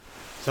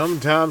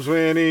Sometimes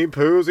when he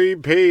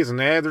pees,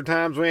 and other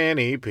times when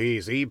he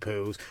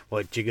poos.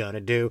 What you gonna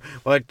do?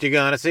 What you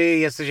gonna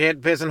see? It's the shit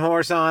pissing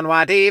horse on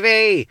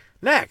YTV.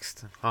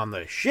 Next on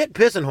the shit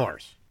pissing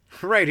horse,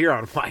 right here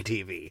on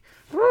YTV.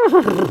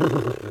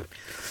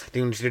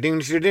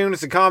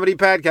 It's a comedy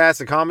podcast,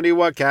 a comedy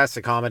whatcast,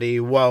 a comedy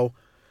whoa.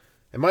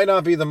 It might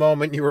not be the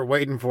moment you were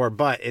waiting for,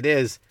 but it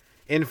is,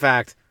 in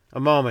fact, a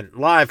moment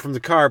live from the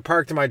car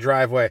parked in my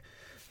driveway.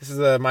 This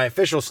is my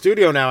official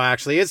studio now,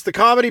 actually. It's the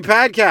Comedy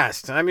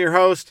Padcast. I'm your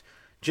host,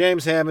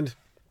 James Hammond.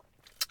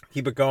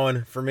 Keep it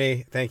going for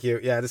me. Thank you.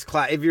 Yeah, just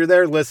clap. If you're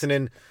there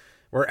listening,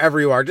 wherever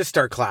you are, just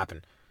start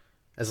clapping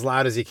as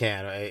loud as you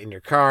can. In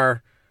your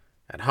car,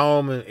 at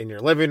home, in your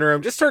living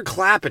room. Just start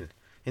clapping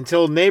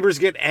until neighbors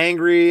get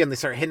angry and they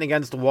start hitting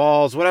against the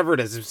walls, whatever it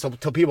is, so,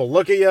 until people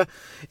look at you.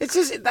 It's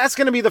just, that's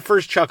going to be the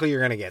first chuckle you're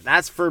going to get.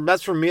 That's for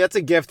me. That's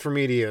a gift for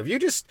me to you. If you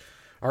just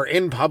are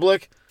in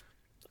public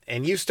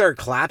and you start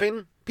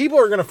clapping, people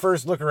are going to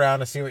first look around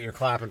to see what you're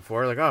clapping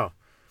for. Like, oh,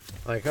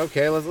 like,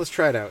 okay, let's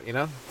try it out, you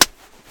know?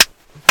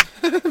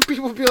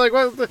 People will be like,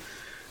 what the...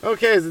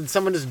 Okay, did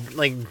someone just,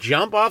 like,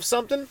 jump off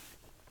something?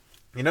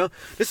 You know?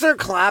 Just start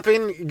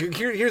clapping.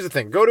 Here's the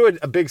thing. Go to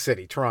a big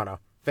city, Toronto,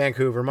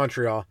 Vancouver,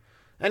 Montreal,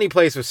 any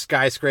place with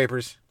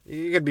skyscrapers.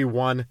 You could be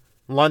one.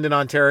 London,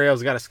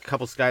 Ontario's got a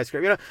couple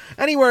skyscrapers. You know,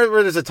 anywhere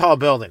where there's a tall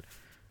building,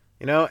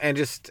 you know, and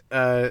just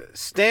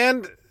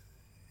stand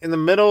in the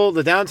middle of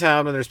the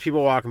downtown when there's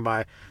people walking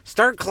by,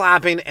 start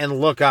clapping and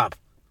look up.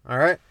 All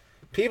right?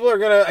 People are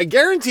going to, I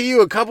guarantee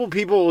you a couple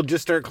people will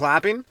just start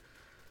clapping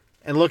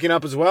and looking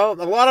up as well.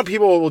 A lot of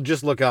people will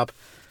just look up.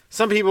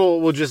 Some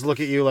people will just look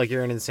at you like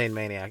you're an insane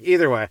maniac.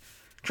 Either way,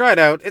 try it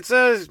out. It's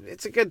a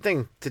good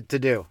thing to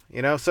do,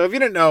 you know? So if you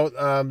didn't know,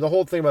 the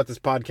whole thing about this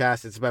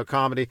podcast, it's about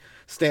comedy,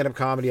 stand-up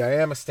comedy. I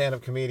am a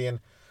stand-up comedian.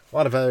 A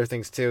lot of other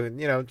things too.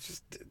 You know,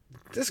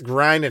 just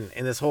grinding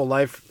in this whole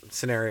life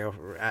scenario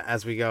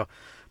as we go.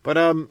 But,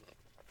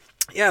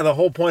 yeah, the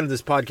whole point of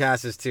this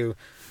podcast is to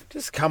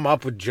just come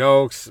up with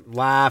jokes,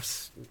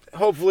 laughs.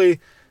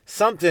 Hopefully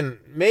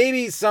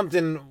maybe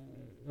something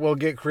will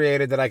get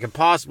created that I could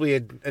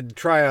possibly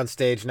try on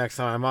stage next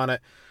time I'm on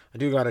it. I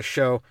do got a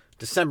show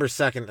December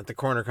 2nd at the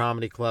Corner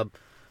Comedy Club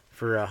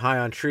for High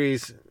on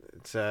Trees.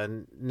 It's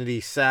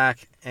Nitty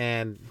Sack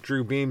and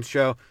Drew Beam's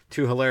show.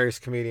 Two hilarious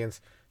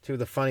comedians. Two of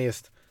the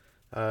funniest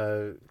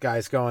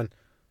guys going.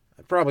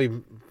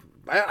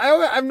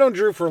 I've known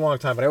Drew for a long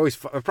time, but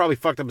I've probably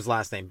fucked up his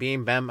last name.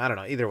 Beam, Bem, I don't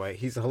know. Either way,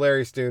 he's a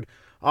hilarious dude.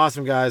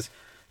 Awesome guys.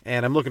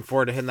 And I'm looking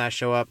forward to hitting that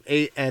show up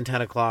 8 and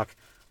 10 o'clock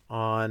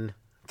on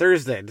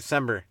Thursday,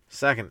 December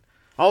 2nd.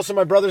 Also,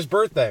 my brother's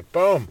birthday.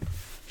 Boom.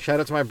 Shout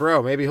out to my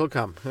bro. Maybe he'll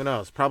come. Who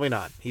knows? Probably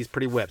not. He's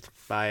pretty whipped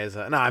by his...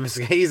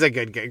 he's a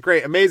good guy.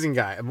 Great, amazing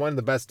guy. One of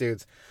the best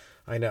dudes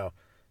I know.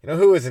 You know,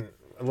 who isn't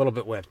a little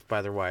bit whipped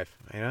by their wife?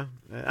 You know?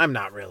 I'm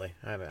not really.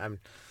 I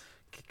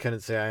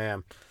couldn't say I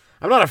am.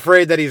 I'm not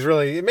afraid that he's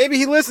really... Maybe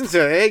he listens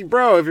to it. Hey,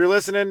 bro, if you're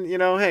listening, you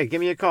know, hey,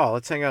 give me a call.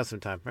 Let's hang out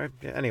sometime. Right?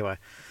 Yeah, anyway.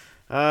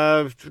 What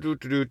are we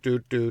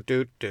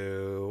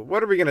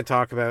going to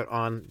talk about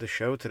on the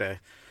show today?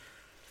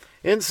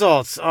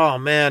 Insults. Oh,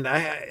 man.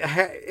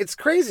 It's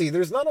crazy.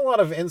 There's not a lot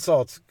of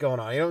insults going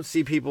on. You don't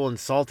see people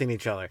insulting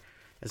each other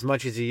as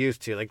much as you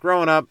used to. Like,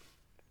 growing up,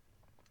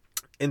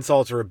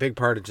 insults are a big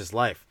part of just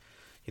life.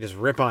 You just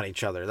rip on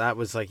each other. That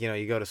was like, you know,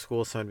 you go to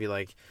school, someone would be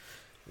like,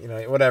 you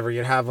know, whatever.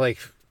 You'd have, like,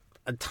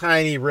 a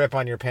tiny rip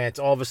on your pants.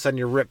 All of a sudden,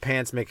 your ripped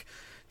pants make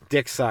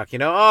dick suck. You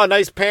know, oh,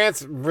 nice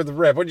pants for the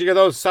rip. What'd you get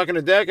those? Sucking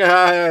a dick?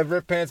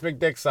 Ripped pants make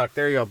dick suck.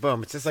 There you go.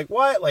 Boom. It's just like,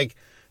 what? Like,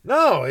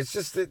 no, it's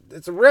just,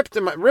 it's a rip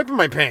in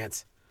my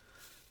pants.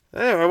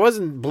 I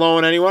wasn't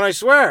blowing anyone, I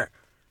swear.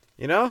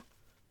 You know?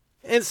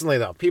 Instantly,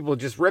 though, people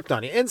just ripped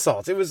on you.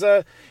 Insults. It was,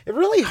 it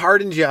really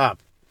hardened you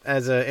up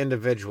as an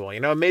individual.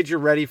 You know, it made you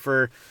ready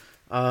for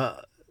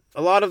a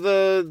lot of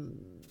the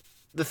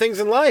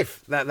things in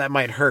life that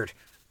might hurt.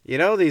 You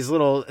know, these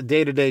little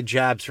day-to-day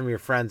jabs from your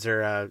friends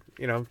or,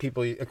 you know,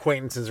 people,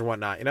 acquaintances or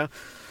whatnot, you know?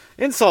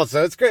 Insults,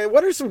 though, it's great.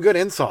 What are some good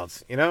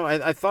insults? You know,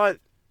 I thought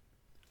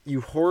you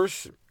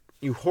horse-mouthed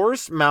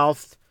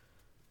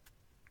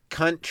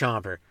cunt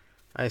chomper.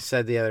 I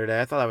said the other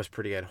day. I thought that was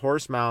pretty good.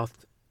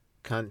 Horse-mouthed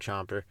cunt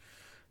chomper.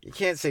 You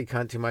can't say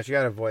cunt too much. You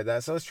got to avoid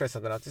that. So let's try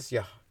something else. Just,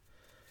 you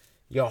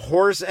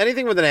horse,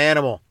 anything with an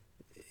animal.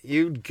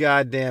 You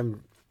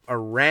goddamn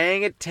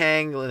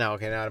orangutan. No,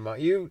 okay, not a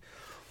you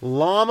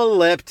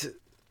llama-lipped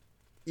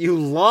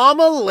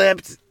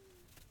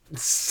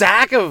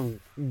sack of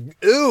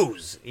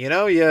ooze. You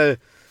know, you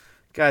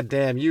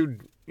goddamn,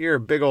 you're a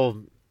big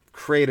old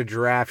crate of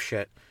giraffe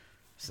shit.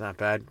 It's not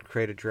bad.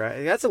 Crate of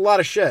giraffe. That's a lot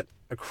of shit.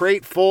 A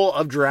crate full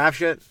of giraffe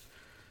shit.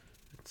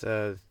 It's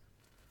you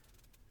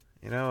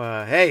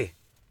know, hey,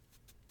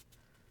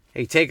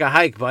 take a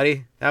hike,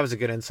 buddy. That was a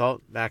good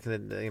insult back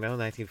in the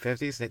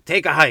 1950s.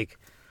 Take a hike.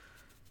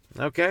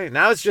 Okay,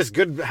 now it's just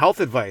good health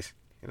advice.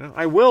 You know,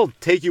 I will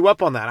take you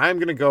up on that. I'm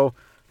gonna go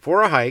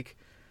for a hike,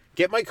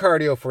 get my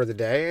cardio for the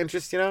day, and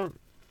just, you know,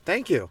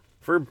 thank you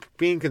for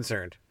being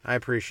concerned. I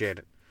appreciate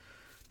it.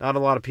 Not a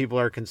lot of people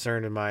are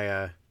concerned in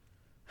my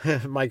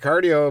my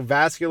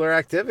cardiovascular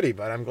activity,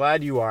 but I'm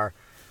glad you are.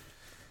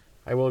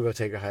 I will go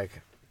take a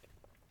hike.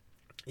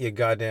 You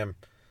goddamn...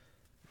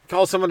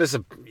 Call someone just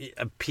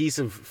a piece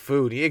of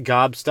food. You a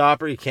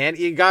gobstopper? You can't...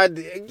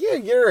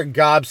 You're a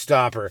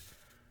gobstopper.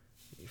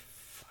 You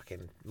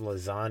fucking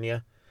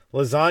lasagna.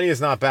 Lasagna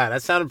is not bad.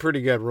 That sounded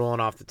pretty good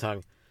rolling off the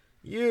tongue.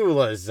 You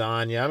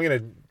lasagna.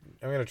 I'm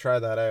gonna try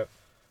that out.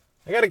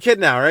 I got a kid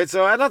now, right?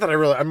 So not that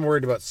I'm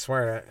worried about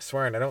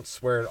swearing. I don't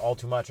swear all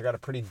too much. I got a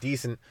pretty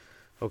decent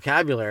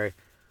vocabulary.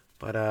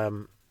 But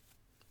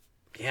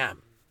yeah.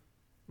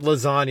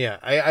 Lasagna.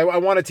 I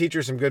want to teach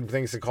her some good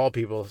things to call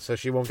people so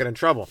she won't get in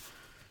trouble.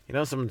 You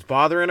know, someone's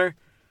bothering her.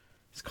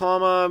 Just call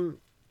them,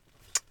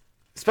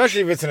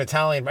 especially if it's an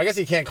Italian. I guess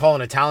you can't call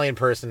an Italian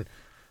person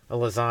a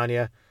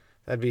lasagna.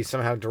 That'd be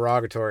somehow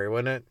derogatory,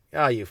 wouldn't it?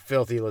 Ah, you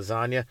filthy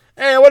lasagna.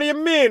 Hey, what do you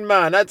mean,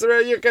 man? I'm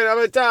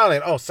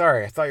Italian. Oh,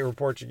 sorry. I thought you were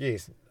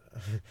Portuguese.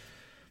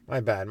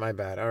 My bad.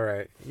 All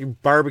right. You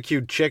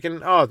barbecued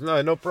chicken? Oh,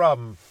 no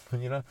problem.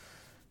 You know?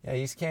 Yeah,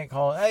 you just can't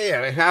call it. Hey,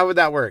 yeah, how would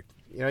that work?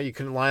 You know, you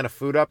couldn't line a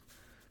food up.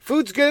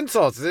 Food's good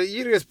insults.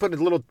 You just put a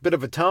little bit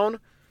of a tone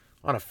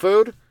on a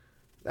food.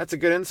 That's a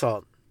good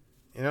insult.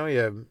 You know,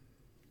 you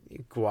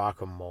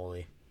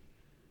guacamole.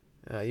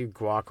 You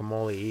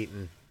guacamole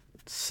eating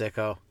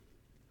sicko.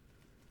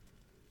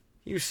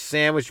 You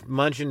sandwich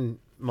munching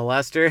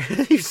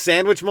molester. You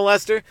sandwich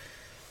molester.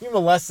 You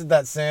molested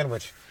that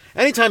sandwich.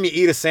 Anytime you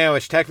eat a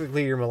sandwich,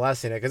 technically you're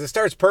molesting it because it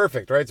starts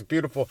perfect, right? It's a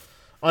beautiful,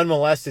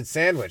 unmolested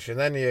sandwich, and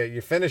then you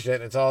finish it,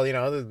 and it's all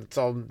it's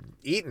all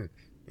eaten,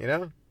 you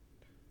know,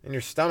 in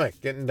your stomach,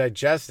 getting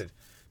digested.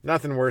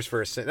 Nothing worse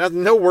for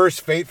no worse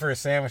fate for a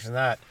sandwich than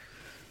that.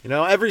 You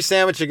know, every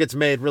sandwich that gets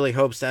made really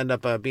hopes to end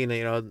up being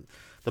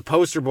the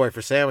poster boy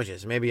for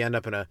sandwiches. Maybe end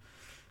up in a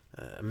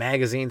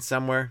magazine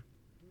somewhere.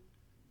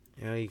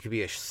 You know, you could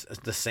be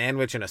the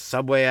sandwich in a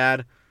Subway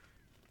ad.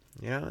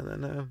 You know, and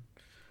then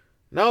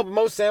no, but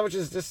most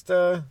sandwiches just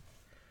I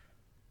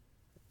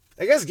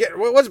guess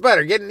what's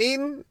better, getting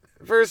eaten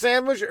for a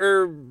sandwich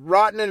or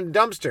rotting in a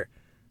dumpster?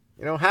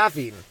 You know, half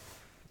eaten.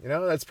 You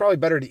know, that's probably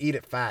better to eat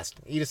it fast.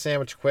 Eat a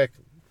sandwich quick,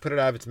 put it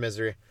out of its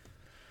misery.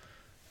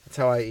 That's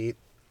how I eat.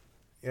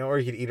 You know, or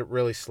you could eat it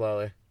really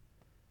slowly.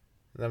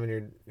 And then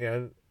when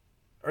you're,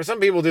 or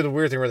some people do the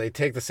weird thing where they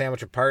take the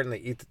sandwich apart and they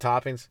eat the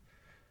toppings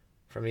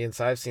from the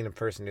inside. I've seen a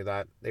person do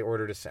that. They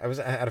ordered I was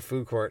at a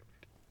food court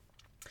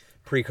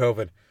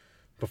pre-COVID,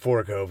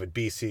 before COVID,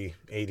 BC,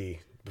 AD,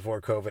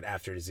 before COVID,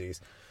 after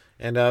disease.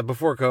 And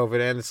before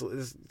COVID, and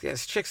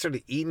this chick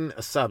started eating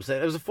a sub.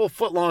 So it was a full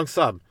foot-long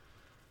sub.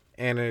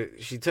 And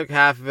she took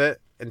half of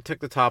it and took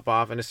the top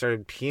off and just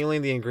started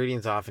peeling the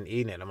ingredients off and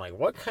eating it. I'm like,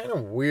 what kind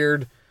of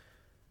weird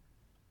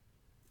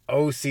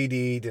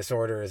OCD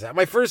disorder is that?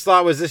 My first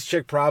thought was this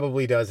chick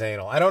probably does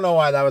anal. I don't know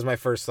why that was my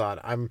first thought.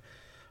 I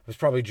was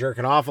probably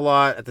jerking off a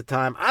lot at the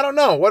time. I don't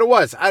know what it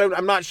was.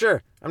 I'm not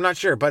sure.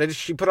 But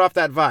she put off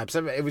that vibe.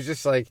 So it was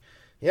just like,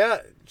 yeah,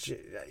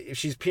 if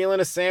she's peeling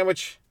a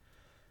sandwich,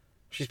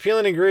 she's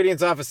peeling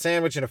ingredients off a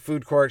sandwich in a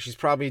food court, she's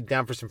probably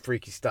down for some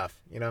freaky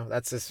stuff. You know,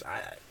 that's just...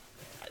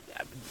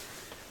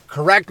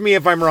 Correct me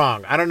if I'm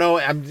wrong. I don't know.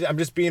 I'm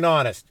just being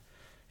honest.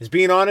 Is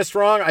being honest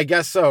wrong? I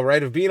guess so,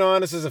 right? If being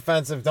honest is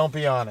offensive, don't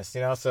be honest,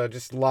 you know? So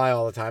just lie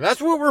all the time.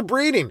 That's what we're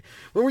breeding.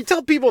 When we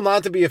tell people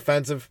not to be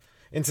offensive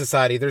in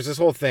society, there's this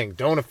whole thing.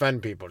 Don't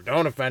offend people.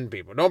 Don't offend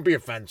people. Don't be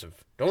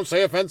offensive. Don't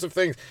say offensive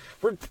things.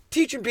 We're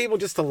teaching people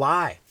just to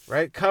lie,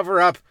 right? Cover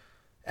up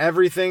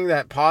everything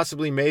that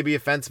possibly may be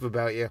offensive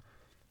about you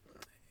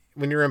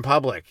when you're in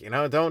public, you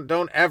know?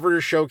 Don't ever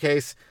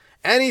showcase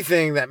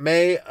anything that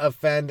may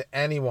offend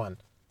anyone,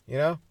 you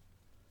know?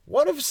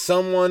 What if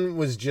someone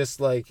was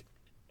just like,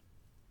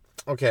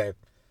 okay,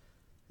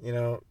 you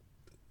know,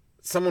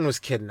 someone was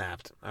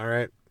kidnapped, all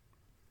right?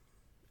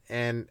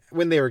 And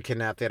when they were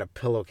kidnapped, they had a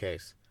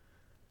pillowcase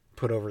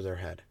put over their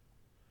head.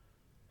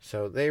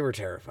 So they were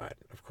terrified,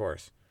 of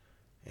course.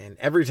 And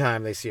every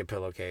time they see a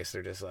pillowcase,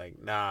 they're just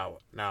like, no,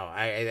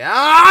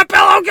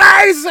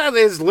 pillowcase! And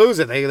they just lose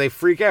it. They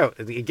freak out.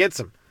 It gets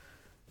them.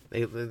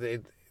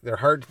 Their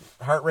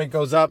heart rate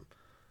goes up.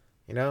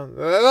 You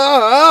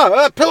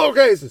know,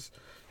 pillowcases.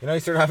 You know, you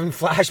start having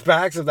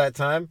flashbacks of that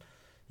time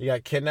you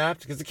got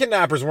kidnapped. Because the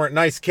kidnappers weren't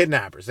nice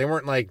kidnappers. They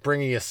weren't like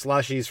bringing you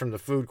slushies from the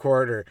food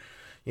court or,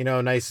 you know,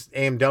 nice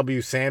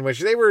A&W sandwich.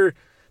 They were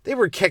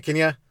kicking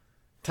you,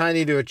 tying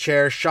you to a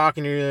chair,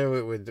 shocking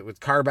you with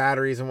car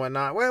batteries and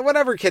whatnot.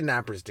 Whatever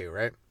kidnappers do,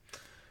 right?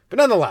 But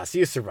nonetheless,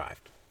 you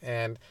survived.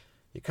 And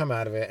you come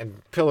out of it,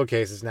 and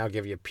pillowcases now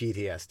give you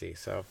PTSD.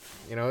 So,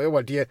 you know,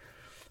 what do you...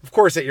 Of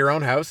course, at your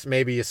own house,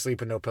 maybe you sleep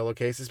with no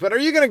pillowcases. But are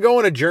you going to go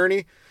on a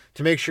journey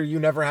to make sure you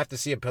never have to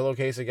see a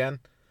pillowcase again?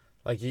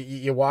 Like,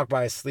 you walk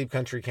by a Sleep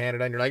Country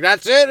Canada, and you're like,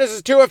 that's it, this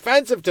is too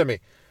offensive to me.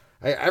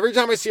 Every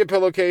time I see a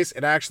pillowcase,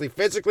 it actually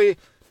physically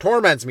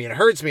torments me. It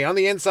hurts me on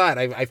the inside.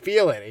 I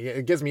feel it.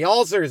 It gives me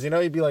ulcers, you know?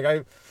 You'd be like,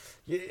 are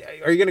you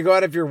going to go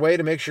out of your way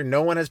to make sure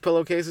no one has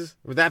pillowcases?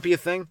 Would that be a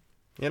thing?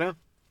 You know?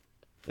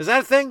 Is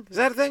that a thing?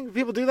 Do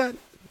people do that?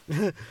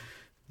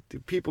 Do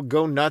people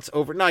go nuts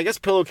over... No, I guess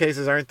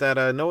pillowcases aren't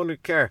that... no one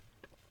would care.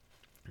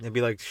 They'd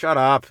be like, shut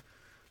up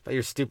about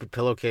your stupid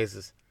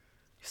pillowcases.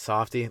 You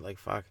softy. Like,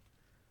 fuck.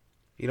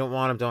 You don't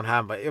want them, don't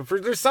have them.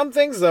 But there's some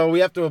things, though,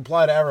 we have to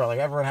apply to everyone. Like,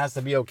 everyone has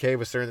to be okay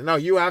with certain... No,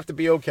 you have to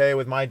be okay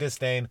with my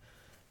disdain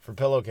for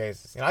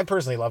pillowcases. I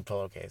personally love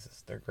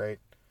pillowcases. They're great.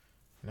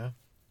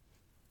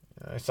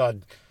 I saw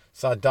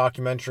a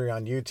documentary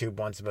on YouTube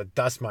once about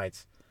dust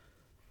mites.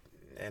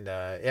 And,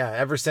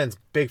 ever since,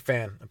 big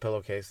fan of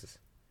pillowcases.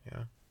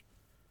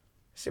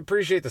 Just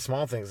appreciate the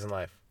small things in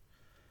life.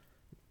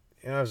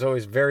 I was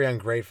always very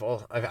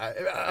ungrateful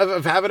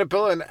of having a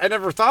pillow, and I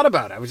never thought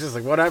about it. I was just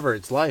like, whatever,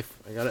 it's life.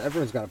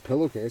 Everyone's got a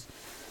pillowcase.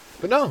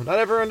 But no, not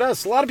everyone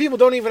does. A lot of people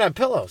don't even have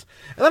pillows.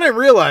 And then I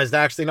realized,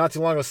 actually, not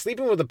too long ago,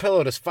 sleeping with a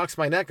pillow just fucks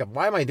my neck up.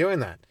 Why am I doing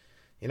that?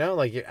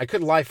 I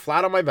could lie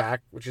flat on my back,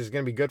 which is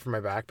going to be good for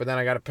my back, but then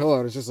I got a pillow,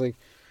 and it's just like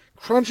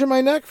crunching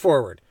my neck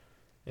forward.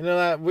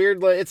 That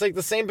weird, it's like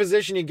the same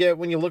position you get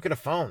when you look at a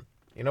phone.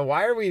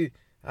 Why are we,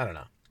 I don't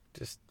know.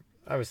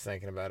 I was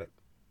thinking about it.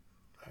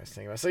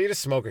 So you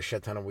just smoke a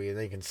shit ton of weed, and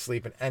then you can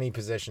sleep in any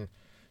position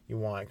you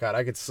want. God,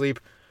 I could sleep.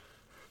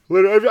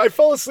 Literally, I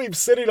fell asleep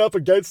sitting up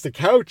against the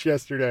couch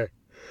yesterday.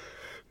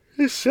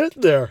 He's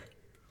sitting there.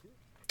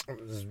 I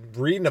was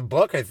reading a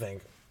book, I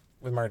think,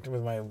 with my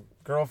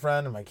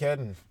girlfriend and my kid,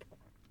 and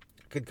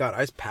good God, I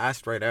just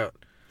passed right out.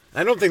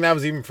 I don't think that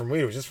was even from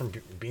weed. It was just from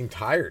being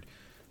tired.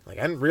 I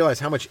didn't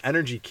realize how much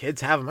energy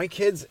kids have. My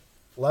kids'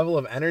 level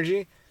of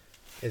energy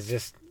is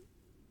just,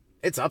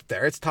 it's up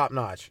there. It's top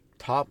notch.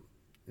 Top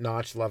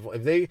notch level.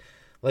 If they,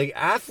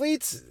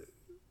 athletes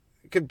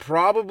could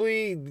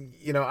probably,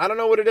 I don't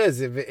know what it is.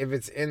 If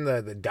it's in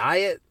the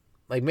diet,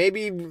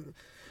 maybe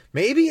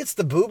it's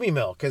the booby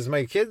milk, because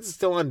my kid's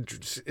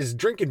is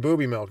drinking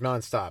booby milk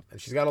nonstop,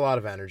 and she's got a lot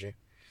of energy,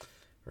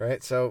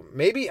 right? So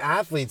maybe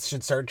athletes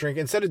should start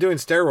drinking, instead of doing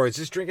steroids,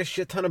 just drink a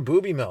shit ton of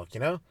booby milk,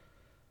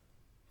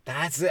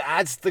 That's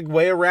the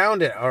way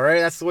around it, all right?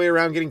 That's the way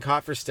around getting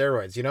caught for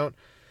steroids.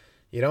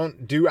 You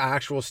don't do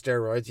actual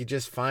steroids. You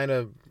just find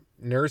a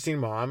nursing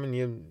mom and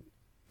you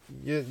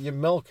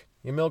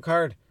milk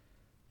hard,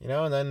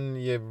 and then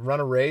you run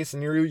a race,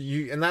 and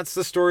and that's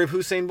the story of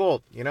Usain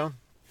Bolt,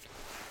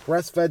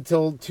 breastfed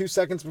till 2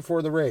 seconds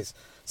before the race.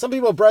 Some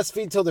people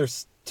breastfeed till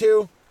there's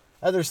 2,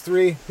 others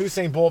 3.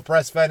 Usain Bolt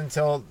breastfed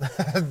until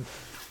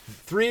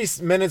 3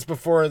 minutes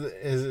before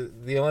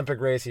the Olympic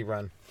race he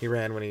ran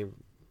when he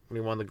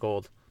won the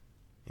gold.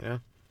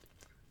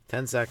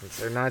 10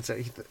 seconds or 9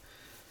 seconds.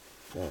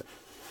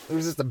 It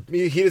was just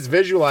he just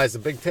visualized a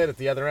big tit at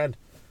the other end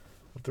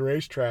of the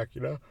racetrack,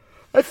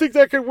 I think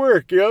that could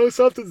work,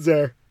 something's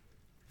there.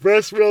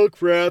 Breast milk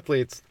for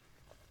athletes.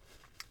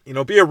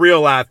 Be a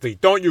real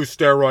athlete. Don't use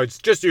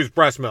steroids. Just use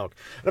breast milk.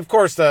 And of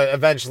course,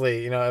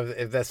 eventually,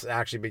 if this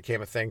actually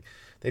became a thing,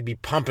 they'd be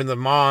pumping the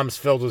moms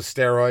filled with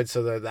steroids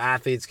so that the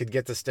athletes could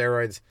get the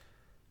steroids,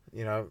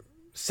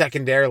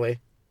 secondarily.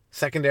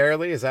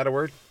 Secondarily, is that a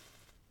word?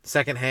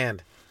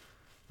 Secondhand.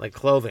 Like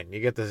clothing. You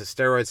get the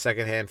steroids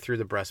secondhand through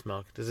the breast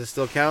milk. Does it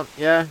still count?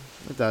 Yeah,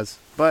 it does.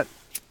 But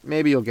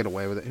maybe you'll get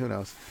away with it. Who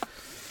knows?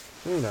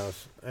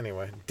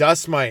 Anyway,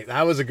 dust mite.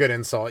 That was a good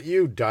insult.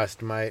 You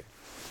dust mite.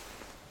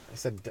 I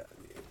said,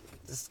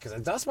 because a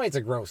dust mite's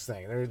a gross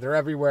thing. They're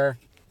everywhere.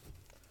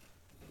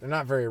 They're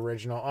not very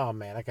original. Oh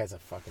man, that guy's a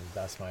fucking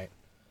dust mite.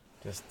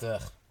 Just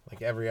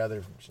like every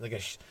other, it's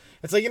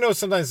like,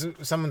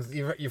 sometimes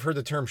you've heard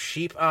the term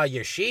sheep.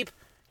 You sheep?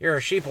 You're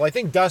a sheeple. I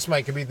think dust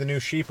mite could be the new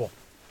sheeple.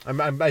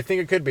 I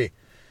think it could be.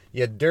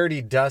 You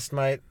dirty dust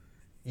mite.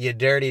 You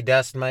dirty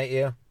dust mite,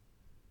 you.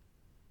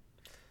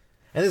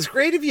 And it's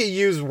great if you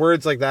use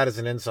words like that as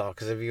an insult,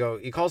 because if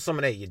you call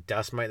someone, hey, you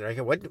dust mite, they're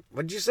like,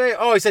 what did you say?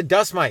 Oh, I said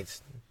dust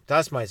mites.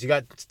 Dust mites. You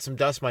got some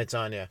dust mites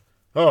on you.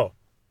 Oh,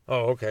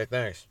 okay,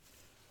 thanks.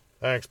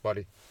 Thanks,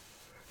 buddy.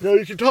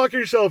 You can talk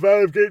yourself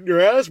out of getting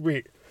your ass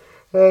beat.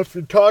 If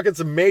you're talking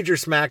some major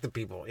smack to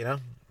people,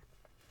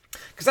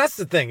 Because that's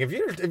the thing. If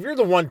you're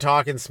the one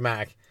talking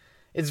smack,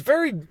 it's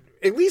very,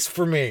 at least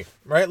for me,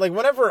 right? Like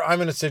whenever I'm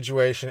in a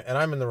situation and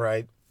I'm in the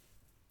right,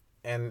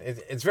 and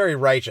it's very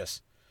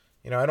righteous.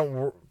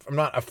 I'm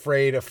not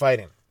afraid of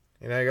fighting.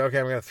 I go, okay,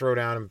 I'm going to throw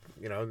down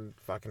and,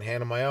 fucking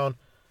handle my own,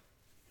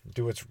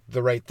 do what's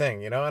the right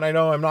thing, and I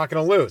know I'm not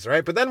going to lose,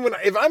 right? But then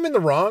if I'm in the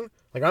wrong,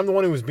 like I'm the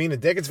one who was being a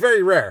dick, it's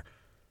very rare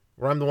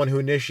where I'm the one who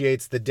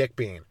initiates the dick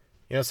being.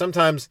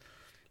 Sometimes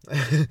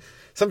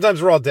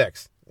we're all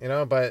dicks,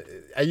 but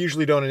I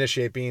usually don't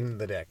initiate being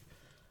the dick.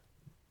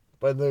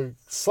 But the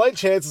slight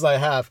chances I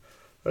have,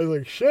 I was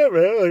like, shit,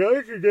 man, like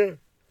I could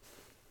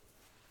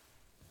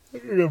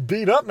get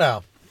beat up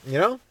now,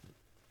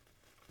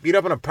 Beat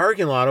up in a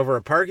parking lot over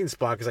a parking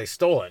spot because I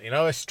stole it,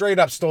 I straight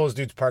up stole this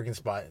dude's parking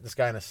spot. This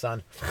guy and his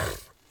son.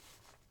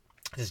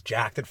 Just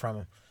jacked it from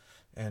him.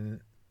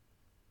 And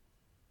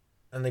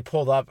they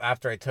pulled up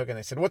after I took it and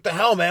they said, what the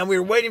hell, man? We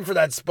were waiting for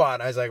that spot.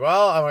 I was like,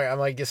 well, I'm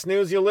like, you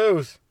snooze, you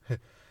lose. They're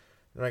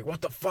like,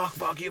 what the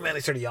fuck you, man?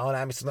 They started yelling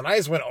at me. So then I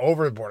just went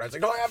overboard. I was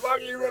like, oh yeah,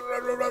 fuck you.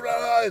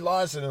 I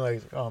lost it. And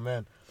like, oh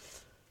man.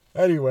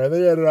 Anyway,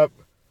 they ended up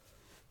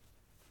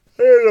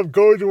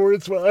going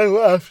towards when I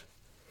left.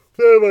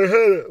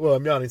 Well,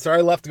 I'm yawning. So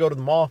I left to go to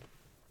the mall.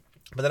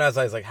 But then as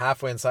I was like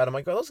halfway inside, I'm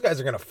like, oh, those guys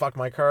are going to fuck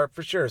my car up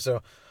for sure.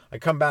 So I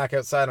come back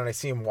outside and I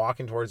see him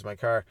walking towards my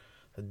car.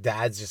 The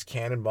dad's just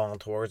cannonballing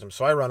towards him.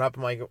 So I run up.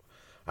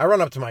 I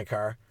run up to my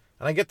car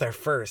and I get there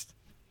first.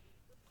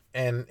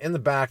 And in the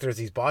back, there's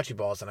these bocce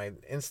balls. And I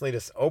instantly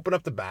just open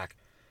up the back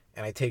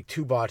and I take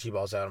 2 bocce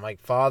balls out. I'm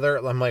like, father,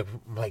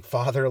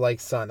 like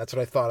son. That's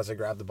what I thought as I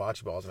grabbed the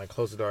bocce balls. And I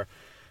closed the door.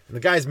 And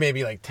the guy's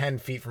maybe like 10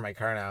 feet from my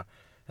car now.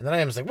 And then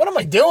I was like, what am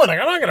I doing? Like,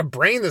 I'm not going to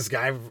brain this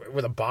guy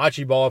with a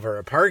bocce ball for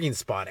a parking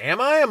spot,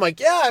 am I? I'm like,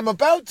 yeah, I'm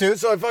about to.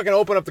 So I fucking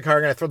open up the car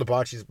and I throw the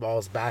bocce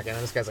balls back. And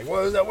this guy's like,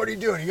 what is that? What are you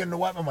doing? Are you getting a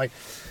weapon? I'm like,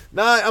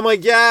 nah. I'm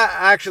like, yeah,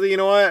 actually, you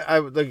know what?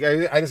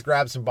 I just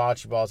grabbed some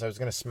bocce balls. I was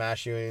going to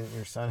smash you and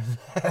your son.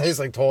 I just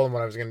like told him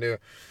what I was going to do.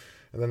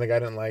 And then the guy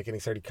didn't like it. And he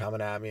started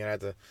coming at me and I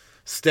had to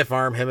stiff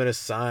arm him and his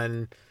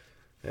son.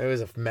 It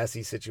was a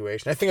messy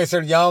situation. I think I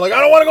started yelling, like,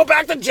 I don't want to go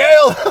back to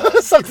jail.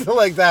 Something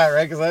like that,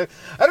 right? Because I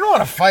didn't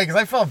want to fight because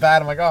I felt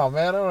bad. I'm like, oh,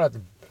 man, I don't have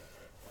to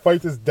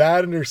fight this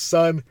dad and their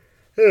son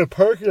in a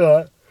parking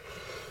lot.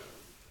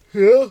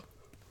 Yeah.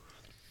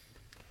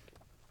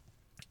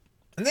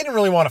 And they didn't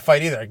really want to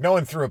fight either. Like, no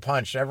one threw a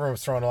punch. Everyone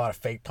was throwing a lot of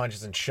fake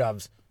punches and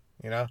shoves,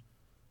 you know?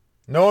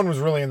 No one was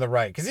really in the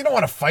right. Because you don't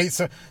want to fight.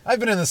 So I've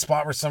been in the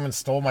spot where someone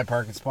stole my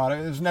parking spot.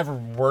 It was never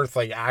worth,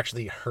 like,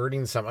 actually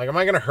hurting someone. Like, am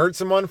I going to hurt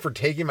someone for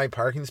taking my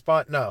parking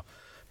spot? No. I'm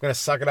going to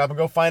suck it up and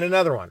go find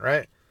another one,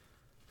 right?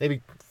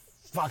 Maybe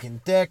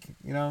fucking dick,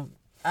 you know,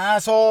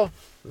 asshole.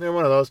 They're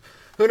one of those.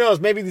 Who knows?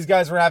 Maybe these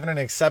guys were having an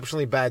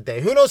exceptionally bad day.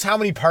 Who knows how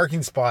many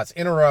parking spots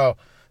in a row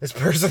this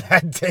person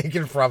had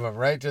taken from him,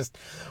 right? Just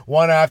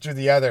one after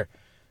the other.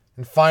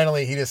 And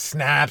finally, he just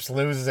snaps,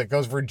 loses it,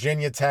 goes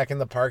Virginia Tech in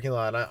the parking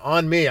lot.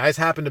 On me. I just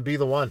happened to be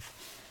the one.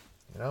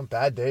 You know,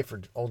 bad day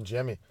for old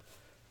Jimmy.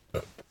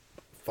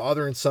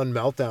 Father and son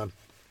meltdown.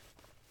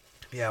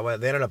 Yeah, well,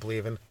 they ended up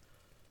leaving.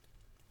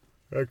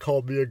 They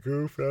called me a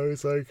goof. And I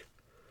was like,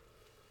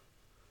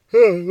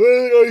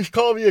 oh, he's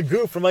called me a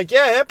goof. I'm like,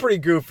 yeah, I'm pretty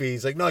goofy.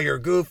 He's like, no, you're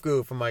a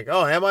goof. I'm like,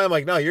 oh, am I? I'm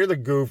like, no, you're the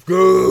goof.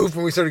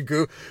 And we started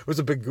goof. It was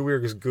a big goof. We were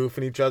just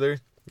goofing each other,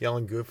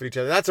 yelling goof at each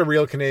other. That's a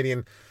real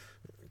Canadian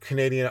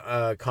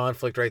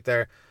conflict right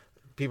there.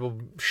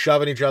 People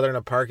shoving each other in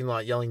a parking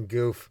lot yelling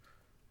goof.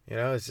 You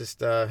know, it's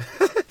just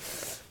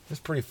it's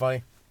pretty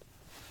funny.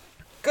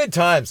 Good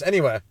times.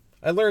 Anyway,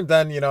 I learned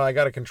then, you know, I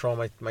got to control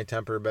my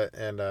temper a bit,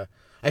 and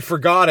I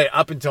forgot it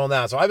up until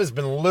now. So I've just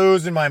been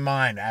losing my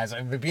mind as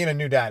I'm being a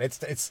new dad.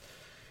 It's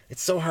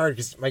so hard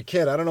because my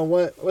kid, I don't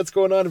know what's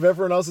going on if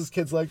everyone else's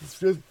kids like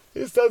this.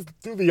 It does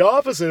do the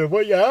opposite of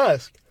what you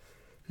ask.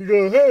 You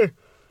go, hey,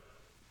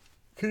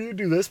 can you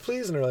do this,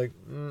 please? And they're like,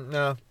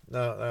 no,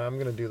 I'm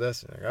going to do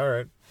this. And like, all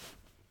right.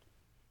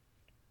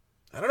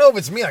 I don't know if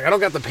it's me. Like, I don't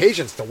got the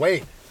patience to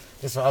wait.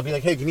 So I'll be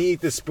like, hey, can you eat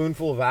this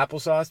spoonful of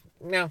applesauce?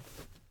 No.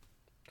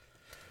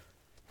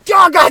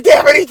 Oh,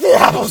 goddamn it, eat the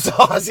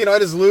applesauce. You know, I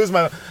just lose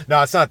my...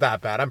 No, it's not that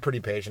bad. I'm pretty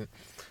patient.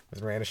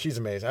 Miss Miranda, she's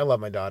amazing. I love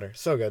my daughter.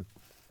 So good.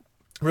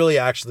 Really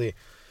actually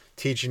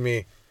teaching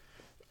me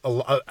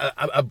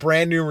a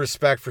brand new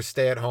respect for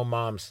stay-at-home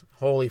moms.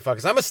 Holy fuck.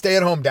 'Cause I'm a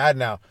stay-at-home dad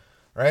now,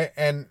 right?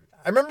 And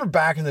I remember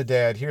back in the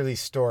day, I'd hear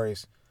these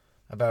stories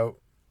about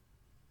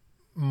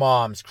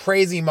moms,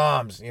 crazy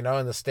moms, you know,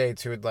 in the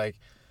States who would like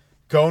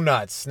go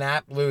nuts,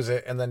 snap, lose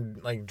it, and then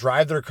like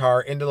drive their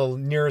car into the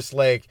nearest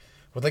lake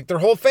with like their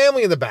whole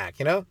family in the back,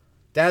 you know?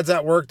 Dad's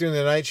at work doing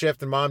the night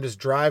shift and mom just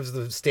drives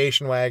the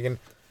station wagon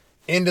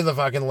into the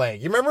fucking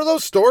lake. You remember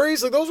those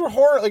stories? Like those were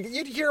horror. Like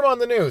you'd hear them on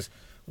the news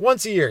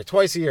once a year,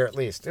 twice a year at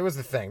least. It was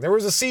the thing. There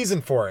was a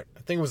season for it.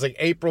 I think it was like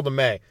April to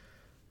May.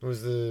 It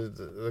was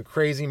the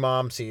crazy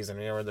mom season,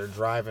 you know, where they're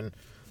driving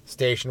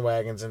station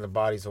wagons into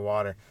bodies of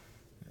water.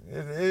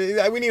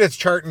 We need a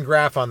chart and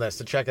graph on this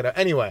to check it out.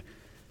 Anyway,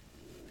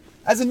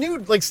 as a new,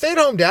 like,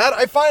 stay-at-home dad,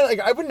 I find, like,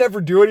 I would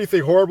never do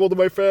anything horrible to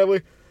my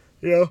family,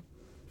 you know?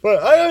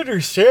 But I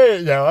understand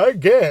it now. I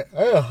get it.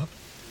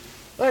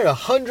 I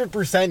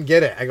 100%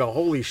 get it. I go,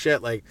 holy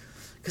shit, like,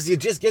 because you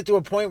just get to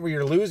a point where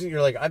you're losing.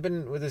 You're like, I've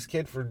been with this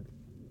kid for,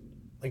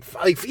 like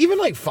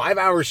even 5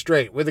 hours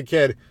straight with a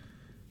kid.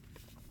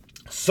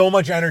 So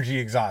much energy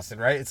exhausted,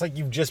 right? It's like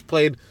you've just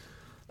played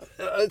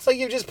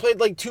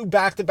like 2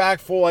 back-to-back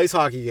full ice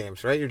hockey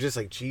games, right? You're just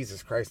like,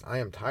 Jesus Christ, I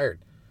am tired,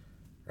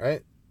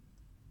 right?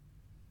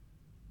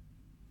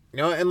 You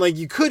know, and like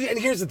you could, and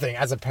here's the thing,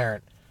 as a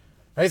parent,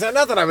 right? So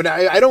not that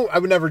I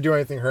would never do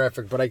anything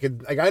horrific, but I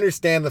could, like, I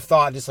understand the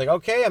thought, just like,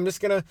 okay, I'm just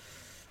gonna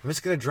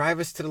drive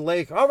us to the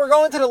lake. Oh, we're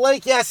going to the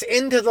lake. Yes,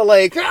 into the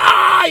lake.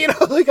 Ah, you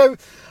know, like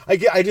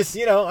I just,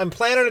 you know, I'm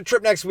planning a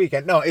trip next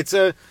weekend. No,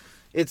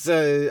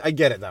 I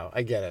get it though.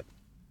 I get it.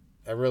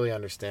 I really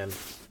understand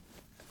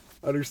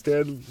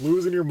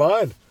losing your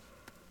mind.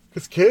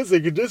 Because kids, they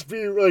could just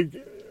be like,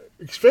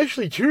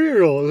 especially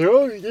 2-year-olds, you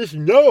know, just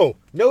no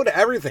to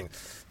everything.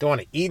 Don't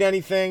want to eat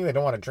anything. They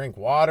don't want to drink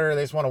water.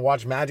 They just want to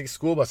watch Magic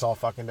School Bus all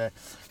fucking day.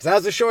 Because that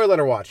was the show I let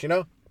her watch, you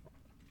know?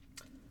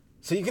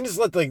 So you can just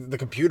let the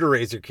computer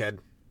raise your kid.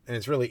 And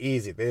it's really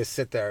easy. They just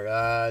sit there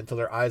until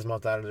their eyes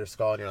melt out of their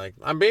skull. And you're like,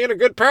 I'm being a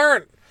good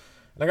parent.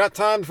 And I got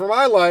time for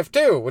my life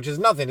too, which is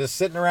nothing. Just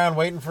sitting around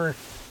waiting for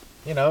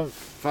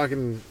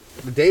fucking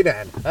the day to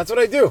end. That's what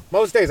I do.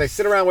 Most days I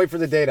sit around, wait for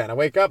the day to end. I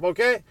wake up,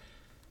 okay?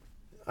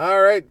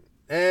 All right.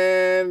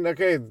 And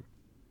okay,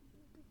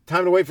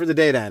 time to wait for the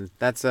day to end.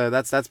 That's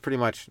pretty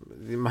much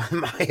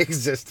my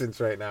existence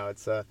right now.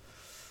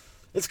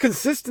 It's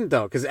consistent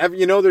though, because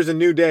there's a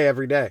new day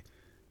every day,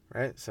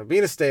 right? So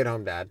being a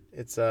stay-at-home dad,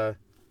 it's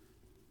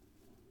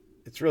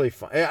really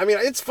fun. I mean,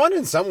 it's fun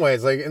in some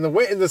ways. Like in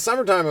the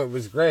summertime, it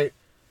was great.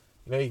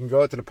 You can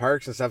go out to the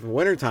parks and stuff. In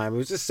wintertime, it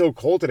was just so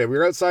cold today. We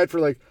were outside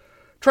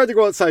tried to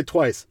go outside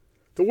twice.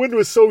 The wind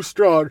was so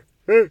strong.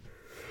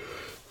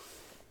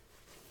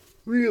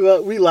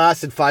 We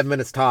lasted 5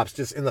 minutes tops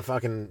just in the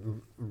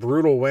fucking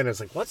brutal wind. It's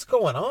like, what's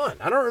going on?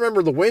 I don't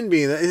remember the wind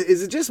being...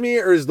 Is it just me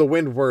or is the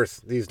wind worse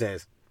these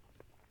days?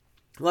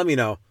 Let me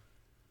know.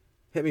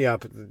 Hit me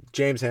up.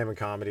 James Hammond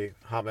Comedy,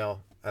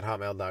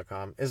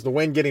 hotmail@hotmail.com. Is the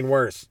wind getting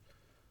worse?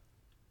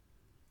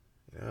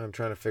 I'm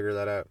trying to figure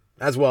that out.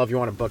 As well, if you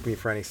want to book me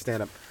for any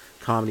stand-up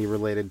comedy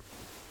related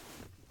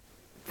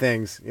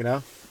things,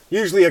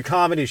 Usually a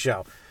comedy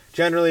show.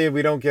 Generally,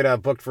 we don't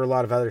get booked for a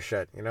lot of other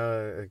shit.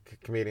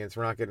 Comedians.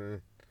 We're not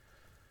getting...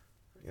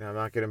 I'm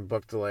not getting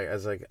booked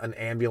as an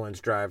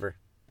ambulance driver.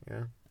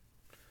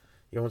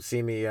 You won't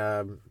see me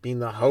being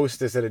the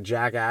hostess at a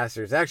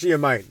Jackassers. Actually, you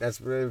might.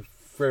 That's a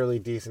fairly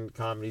decent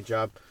comedy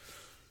job.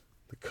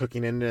 The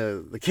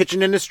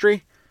kitchen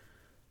industry.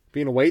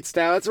 Being a wait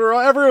staff. That's where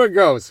everyone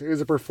goes.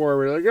 Who's a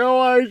performer. Like,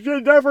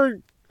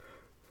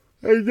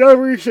 I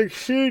never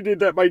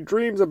succeeded at my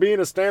dreams of being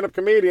a stand-up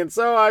comedian.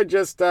 So I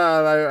just,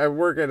 I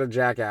work at a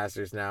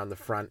Jackassers now in the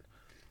front.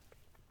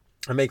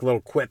 I make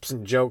little quips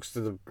and jokes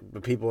to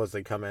the people as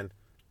they come in.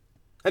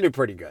 I do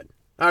pretty good.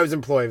 I was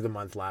Employee of the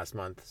Month last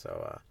month.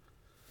 So,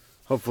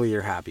 hopefully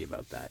you're happy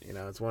about that.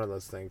 It's one of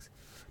those things.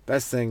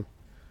 Best thing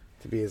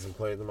to be is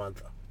Employee of the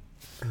Month.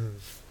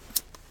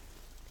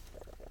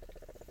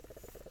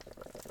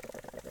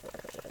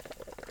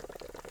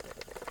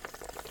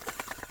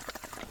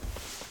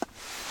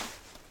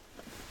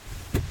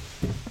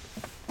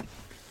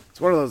 It's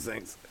one of those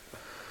things.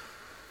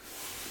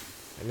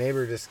 My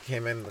neighbor just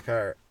came in the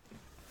car.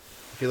 I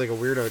feel like a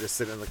weirdo just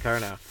sitting in the car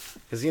now.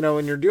 Because,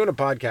 when you're doing a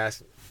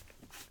podcast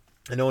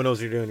and no one knows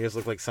what you're doing, you just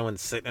look like someone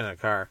sitting in a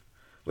car.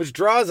 Which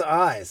draws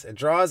eyes. It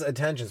draws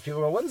attention. People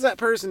go, what is that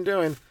person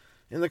doing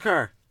in the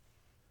car?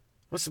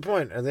 What's the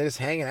point? Are they just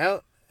hanging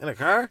out in a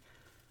car?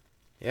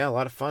 Yeah, a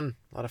lot of fun.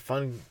 A lot of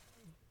fun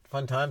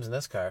times in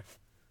this car.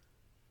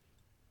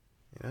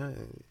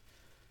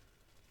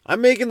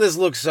 I'm making this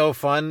look so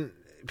fun.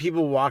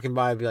 People walking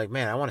by would be like,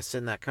 man, I want to sit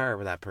in that car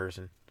with that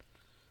person.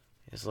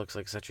 This looks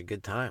like such a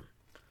good time.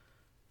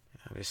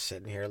 I'm just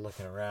sitting here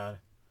looking around,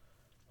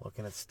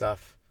 looking at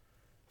stuff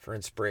for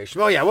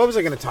inspiration. Oh, yeah, what was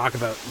I going to talk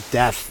about?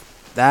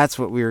 Death. That's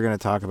what we were going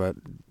to talk about.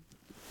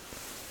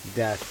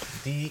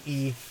 Death. Death.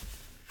 The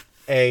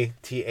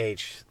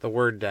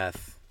word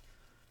death.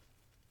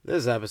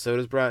 This episode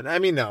is brought...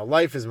 no,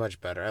 life is much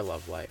better. I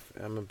love life.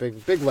 I'm a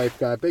big life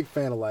guy, big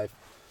fan of life.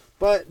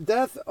 But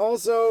death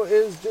also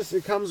is just...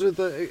 It comes with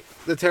the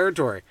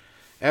territory.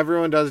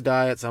 Everyone does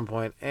die at some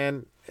point,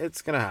 and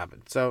it's going to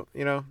happen. So,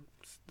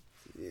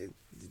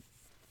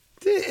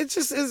 it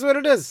just is what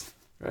it is,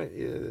 right?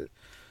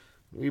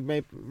 We're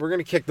going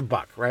to kick the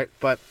buck, right?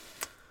 But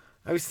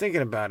I was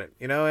thinking about it,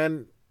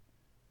 and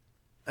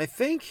I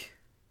think,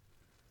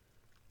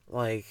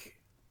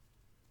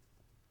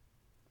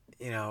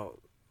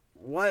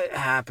 what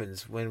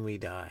happens when we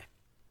die?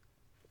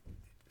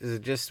 Is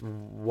it just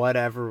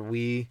whatever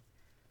we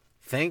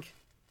think?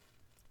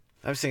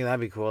 I was thinking that'd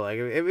be cool.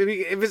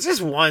 If it's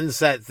just one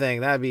set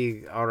thing, that'd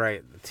be all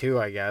right. Two,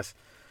 I guess.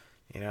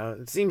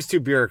 It seems too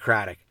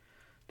bureaucratic,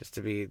 just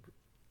to be.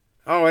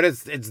 Oh,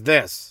 it's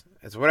this.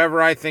 It's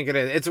whatever I think it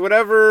is. It's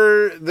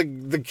whatever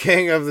the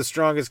king of the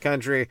strongest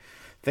country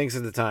thinks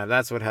at the time.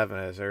 That's what heaven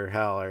is, or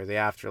hell, or the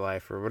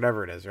afterlife, or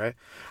whatever it is, right?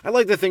 I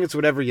like to think it's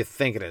whatever you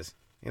think it is.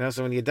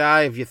 So when you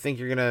die, if you think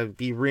you're gonna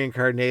be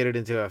reincarnated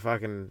into a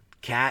fucking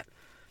cat,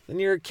 then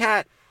you're a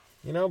cat.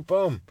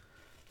 Boom,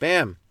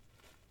 bam,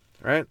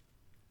 right?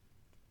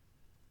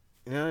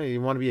 You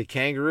want to be a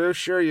kangaroo?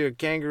 Sure, you're a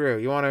kangaroo.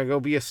 You want to go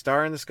be a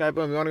star in the sky?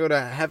 Boom. You want to go to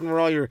heaven where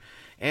all your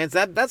aunts?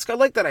 I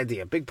like that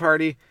idea. Big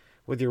party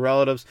with your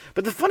relatives.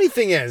 But the funny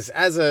thing is,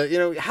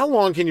 how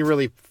long can you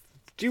really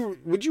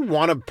would you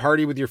want to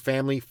party with your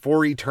family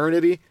for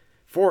eternity?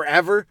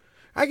 Forever?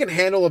 I can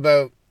handle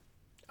about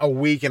a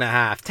week and a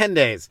half. 10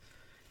 days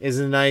is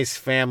a nice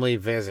family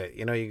visit.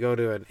 You go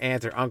to an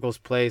aunt or uncle's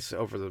place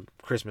over the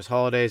Christmas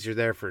holidays. You're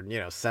there for,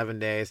 7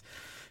 days.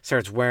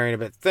 Starts wearing a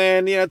bit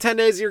thin. 10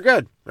 days, you're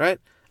good,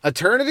 right?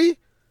 Eternity?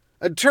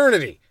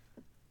 Eternity.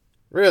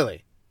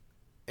 Really?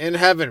 In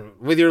heaven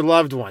with your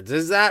loved ones.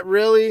 Is that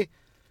really...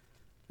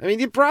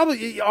 you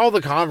probably... All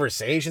the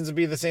conversations would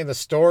be the same. The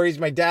stories.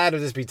 My dad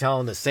would just be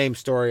telling the same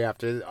story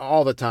after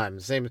all the time.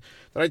 The same...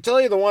 But I tell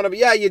you the one...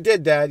 Yeah, you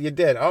did, Dad. You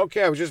did.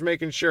 Okay, I was just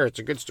making sure. It's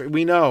a good story.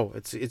 We know.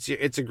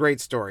 It's a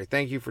great story.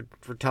 Thank you for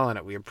telling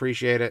it. We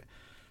appreciate it.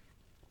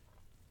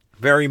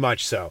 Very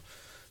much so.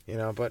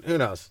 But who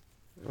knows?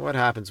 What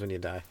happens when you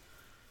die?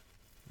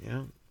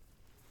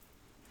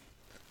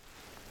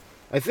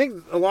 I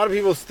think a lot of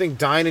people think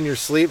dying in your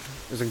sleep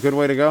is a good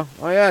way to go.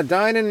 Oh yeah,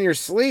 dying in your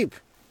sleep.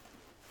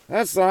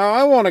 That's how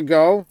I want to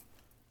go.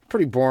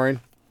 Pretty boring.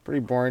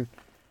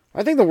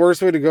 I think the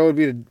worst way to go would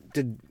be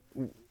to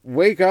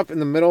wake up in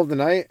the middle of the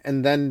night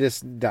and then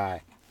just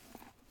die.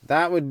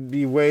 That'd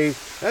be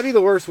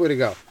the worst way to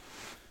go.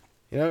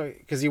 You know,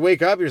 because you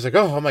wake up, you're just like,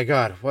 oh my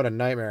God, what a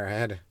nightmare. I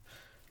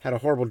had a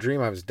horrible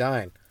dream. I was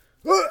dying.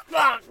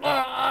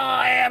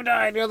 I am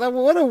dying. You know,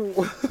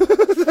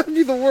 that'd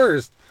be the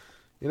worst.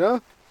 You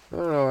know? I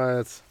don't know why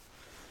that's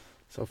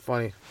so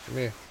funny. For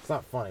me, it's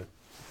not funny.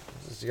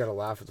 It's just you gotta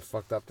laugh at the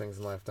fucked up things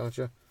in life, don't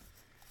you?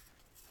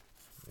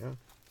 Yeah.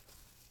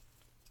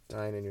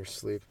 Dying in your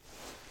sleep.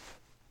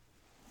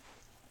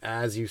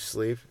 As you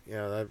sleep. You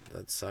know,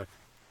 that'd suck.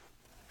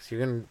 So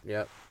you're gonna,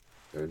 yeah.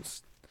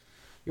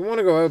 You want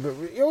to go out,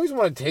 but you always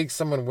want to take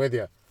someone with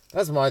you.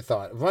 That's my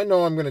thought. If I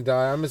know I'm gonna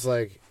die, I'm just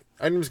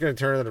gonna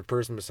turn to the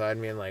person beside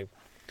me and like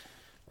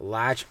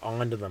latch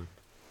onto them.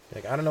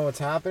 Like, I don't know what's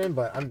happening,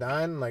 but I'm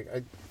dying. Like,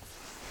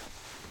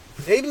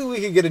 maybe we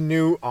could get a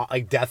new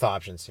like death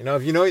options. You know,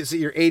 if you know, so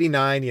you're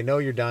 89, you know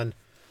you're done.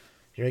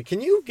 You're like,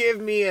 can you give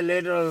me a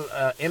little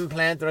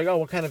implant? They're like, oh,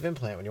 what kind of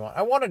implant would you want?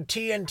 I want a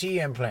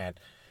TNT implant.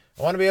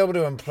 I want to be able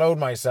to implode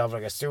myself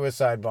like a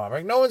suicide bomb.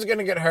 Like, no one's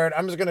gonna get hurt.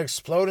 I'm just gonna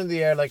explode in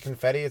the air like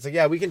confetti. It's like,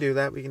 yeah, we can do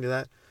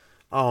that.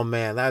 Oh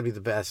man, that'd be the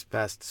best.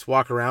 Just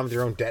walk around with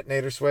your own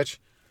detonator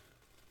switch.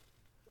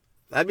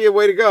 That'd be a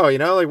way to go. You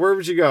know, like, where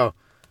would you go?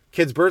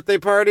 Kid's birthday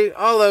party?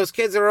 Oh, those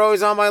kids are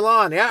always on my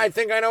lawn. Yeah, I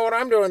think I know what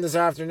I'm doing this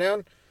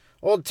afternoon.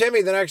 Old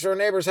Timmy, the next door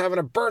neighbor's having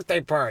a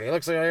birthday party.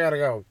 Looks like I gotta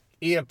go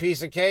eat a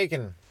piece of cake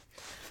and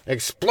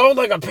explode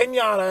like a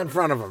piñata in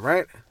front of him,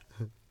 right?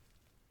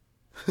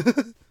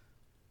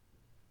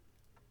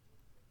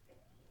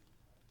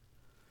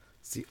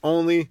 It's the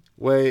only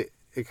way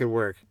it could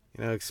work.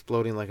 You know,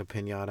 exploding like a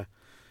piñata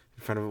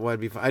in front of it. What'd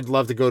be fun? I'd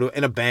love to go to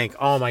in a bank.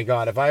 Oh my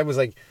God, if I was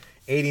like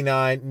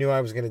 89, knew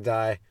I was gonna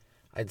die,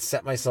 I'd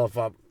set myself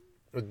up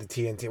with the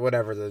TNT,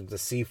 whatever, the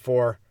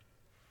C4,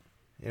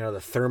 you know, the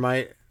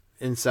thermite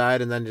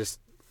inside, and then just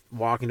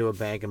walk into a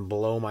bank and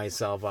blow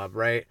myself up,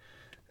 right?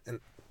 And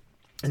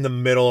in the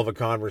middle of a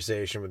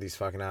conversation with these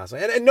fucking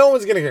assholes. And no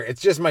one's going to hear it.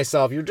 It's just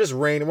myself. You're just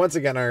raining. Once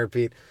again, I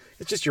repeat,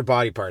 it's just your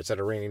body parts that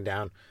are raining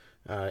down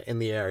in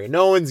the area.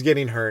 No one's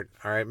getting hurt,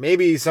 all right?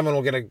 Maybe someone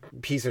will get a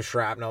piece of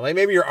shrapnel. Like,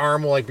 maybe your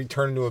arm will like be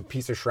turned into a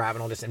piece of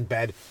shrapnel just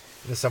embed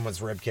into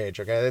someone's rib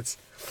cage, okay?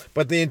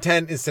 But the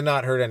intent is to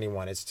not hurt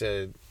anyone. It's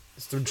to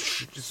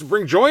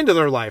bring joy into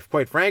their life,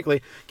 quite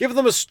frankly. Give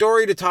them a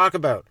story to talk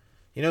about.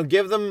 You know,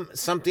 give them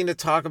something to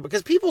talk about.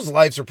 Because people's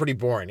lives are pretty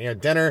boring. You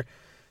know,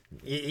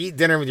 you eat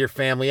dinner with your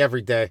family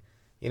every day.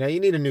 You know,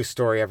 you need a new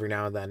story every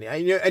now and then.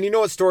 And you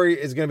know what story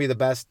is going to be the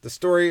best? The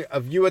story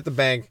of you at the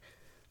bank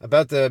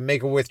about to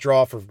make a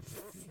withdrawal for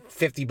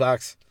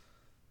 $50,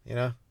 you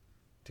know,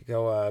 to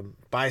go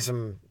buy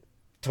some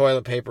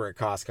toilet paper at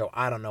Costco.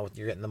 I don't know what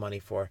you're getting the money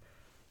for.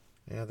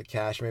 You know, the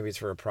cash, maybe it's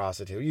for a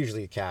prostitute.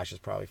 Usually the cash is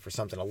probably for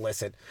something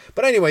illicit.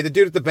 But anyway, the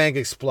dude at the bank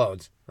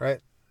explodes, right?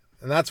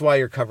 And that's why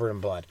you're covered in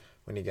blood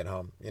when you get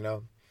home, you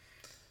know?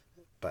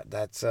 But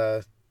that's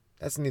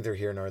neither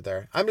here nor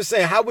there. I'm just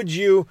saying,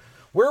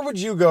 where would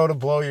you go to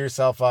blow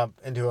yourself up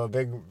into a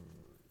big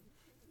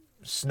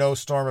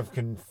snowstorm of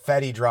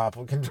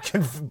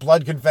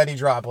blood confetti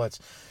droplets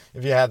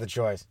if you had the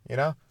choice, you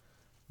know?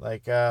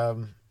 Like, a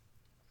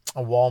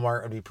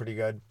Walmart would be pretty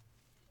good,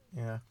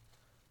 you know?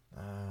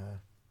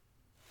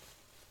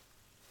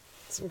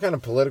 Some kind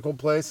of political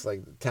place,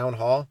 like town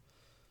hall.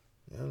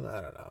 You know, I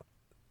don't know.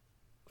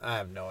 I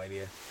have no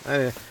idea.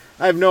 I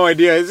have no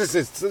idea. It's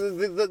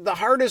the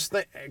hardest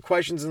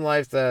questions in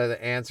life to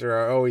answer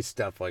are always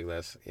stuff like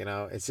this. You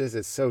know,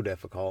 it's so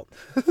difficult.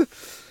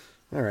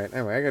 All right.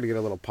 Anyway, I got to get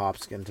a little pop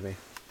skin to me.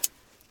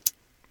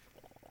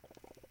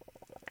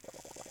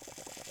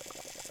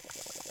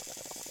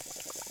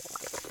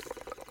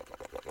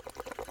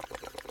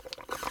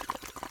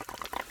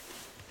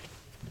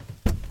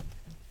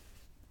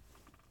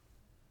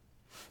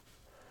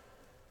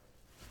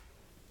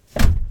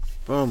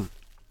 Boom.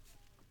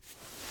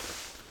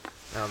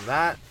 Now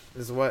that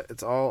is what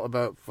it's all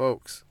about,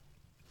 folks.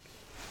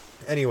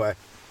 Anyway,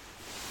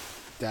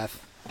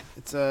 death.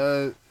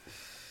 It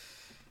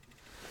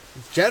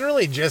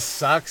generally just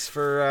sucks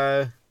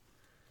for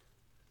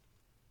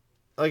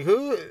like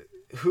who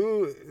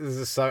is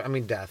this suck? I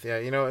mean, death. Yeah,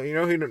 you know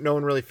who no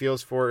one really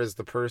feels for is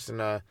the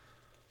person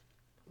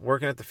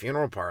working at the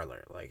funeral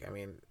parlor. Like, I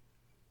mean,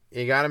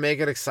 you got to make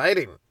it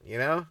exciting, you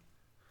know?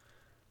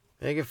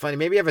 Make it funny.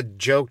 Maybe have a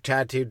joke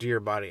tattooed to your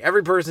body.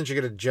 Every person should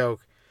get a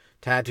joke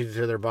tattooed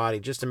to their body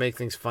just to make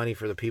things funny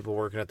for the people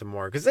working at the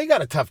morgue. Because they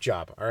got a tough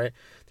job, all right?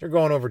 They're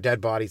going over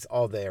dead bodies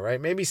all day, right?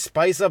 Maybe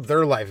spice up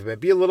their life a bit.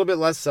 Be a little bit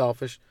less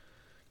selfish.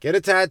 Get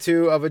a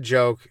tattoo of a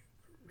joke.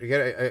 You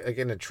get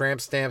in a tramp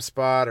stamp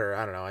spot or,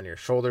 I don't know, on your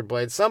shoulder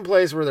blade.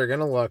 Someplace where they're going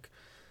to look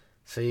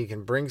so you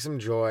can bring some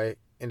joy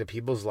into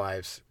people's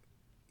lives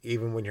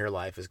even when your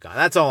life is gone.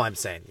 That's all I'm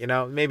saying. You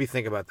know, maybe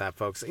think about that,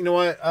 folks. You know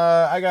what?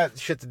 I got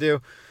shit to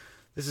do.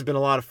 This has been a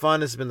lot of fun.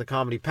 This has been the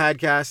Comedy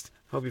Padcast.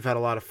 Hope you've had a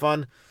lot of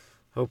fun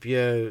Hope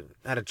you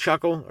had a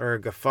chuckle or a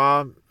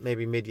guffaw,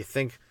 maybe made you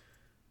think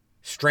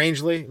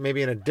strangely,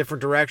 maybe in a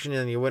different direction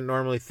than you wouldn't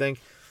normally think.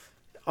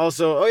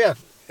 Also, oh yeah,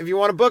 if you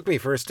want to book me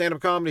for a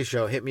stand-up comedy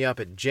show, hit me up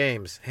at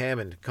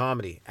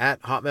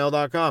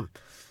jameshammondcomedy@hotmail.com.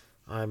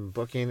 I'm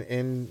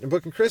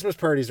booking Christmas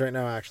parties right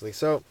now, actually.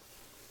 So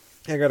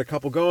I got a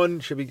couple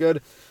going, should be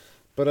good.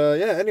 But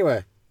yeah,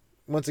 anyway,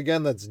 once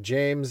again, that's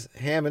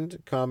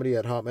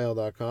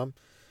jameshammondcomedy@hotmail.com.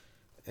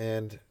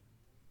 And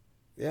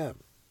yeah,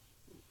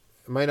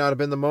 it might not have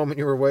been the moment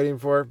you were waiting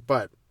for,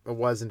 but it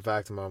was, in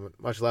fact, a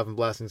moment. Much love and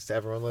blessings to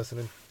everyone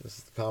listening. This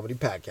is the Comedy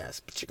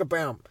Podcast.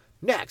 Chicka-bam.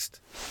 Next.